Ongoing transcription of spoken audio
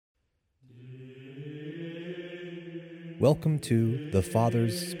Welcome to The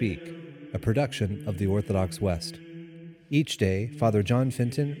Fathers Speak, a production of the Orthodox West. Each day, Father John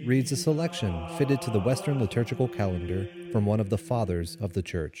Fenton reads a selection fitted to the Western liturgical calendar from one of the Fathers of the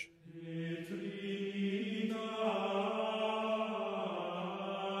Church.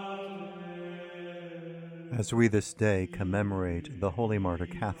 As we this day commemorate the Holy Martyr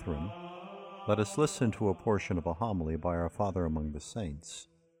Catherine, let us listen to a portion of a homily by our Father among the Saints,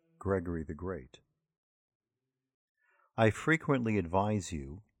 Gregory the Great. I frequently advise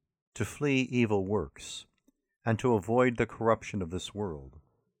you to flee evil works and to avoid the corruption of this world.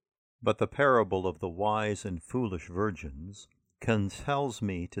 But the parable of the wise and foolish virgins compels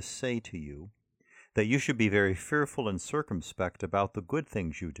me to say to you that you should be very fearful and circumspect about the good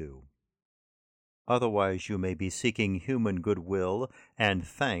things you do. Otherwise you may be seeking human goodwill and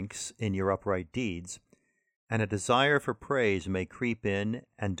thanks in your upright deeds, and a desire for praise may creep in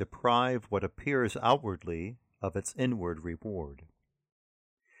and deprive what appears outwardly of its inward reward.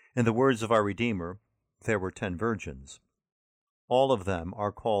 In the words of our Redeemer, there were 10 virgins. All of them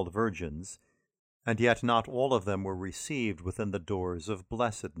are called virgins, and yet not all of them were received within the doors of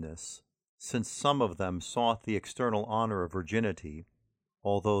blessedness, since some of them sought the external honor of virginity,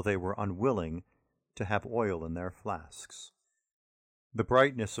 although they were unwilling to have oil in their flasks. The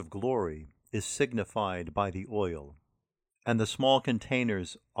brightness of glory is signified by the oil, and the small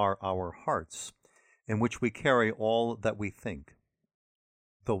containers are our hearts, in which we carry all that we think.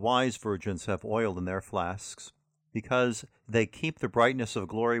 The wise virgins have oil in their flasks because they keep the brightness of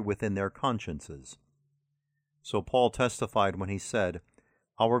glory within their consciences. So Paul testified when he said,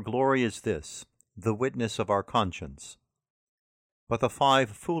 "Our glory is this, the witness of our conscience." But the 5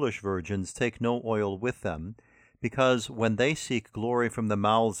 foolish virgins take no oil with them, because when they seek glory from the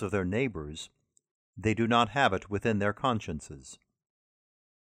mouths of their neighbors, they do not have it within their consciences.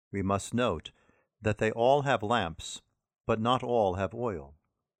 We must note that they all have lamps, but not all have oil.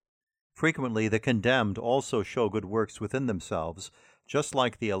 Frequently the condemned also show good works within themselves, just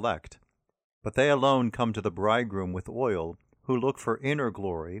like the elect, but they alone come to the bridegroom with oil, who look for inner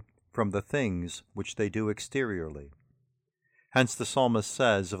glory from the things which they do exteriorly. Hence the psalmist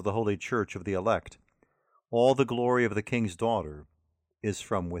says of the Holy Church of the elect, "All the glory of the king's daughter is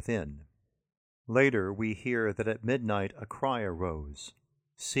from within." Later we hear that at midnight a cry arose,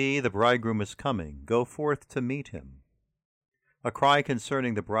 "See, the bridegroom is coming, go forth to meet him." A cry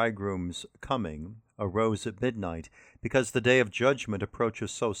concerning the bridegroom's coming arose at midnight, because the day of judgment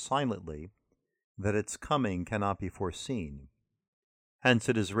approaches so silently that its coming cannot be foreseen. Hence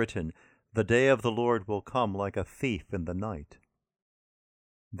it is written, "The day of the Lord will come like a thief in the night."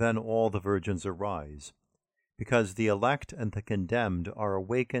 Then all the virgins arise, because the elect and the condemned are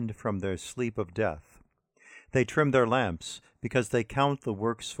awakened from their sleep of death. They trim their lamps, because they count the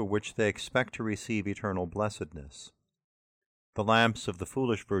works for which they expect to receive eternal blessedness. The lamps of the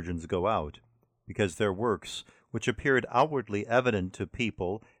foolish virgins go out, because their works, which appeared outwardly evident to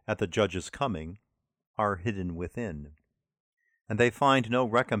people at the judge's coming, are hidden within. And they find no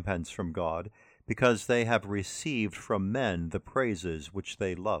recompense from God, because they have received from men the praises which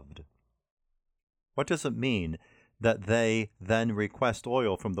they loved. What does it mean that they then request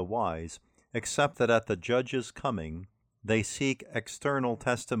oil from the wise, except that at the judge's coming they seek external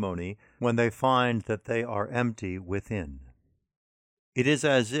testimony when they find that they are empty within? It is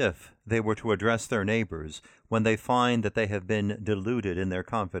as if they were to address their neighbors when they find that they have been deluded in their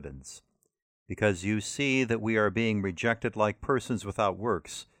confidence. Because you see that we are being rejected like persons without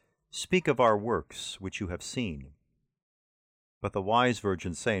works, speak of our works which you have seen. But the wise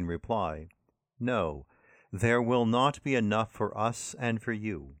virgins say in reply, "No, there will not be enough for us and for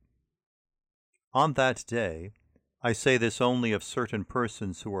you." On that day, I say this only of certain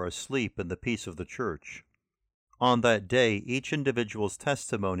persons who are asleep in the peace of the Church. On that day, each individual's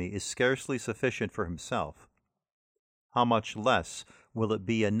testimony is scarcely sufficient for himself. How much less will it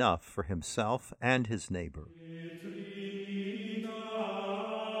be enough for himself and his neighbor?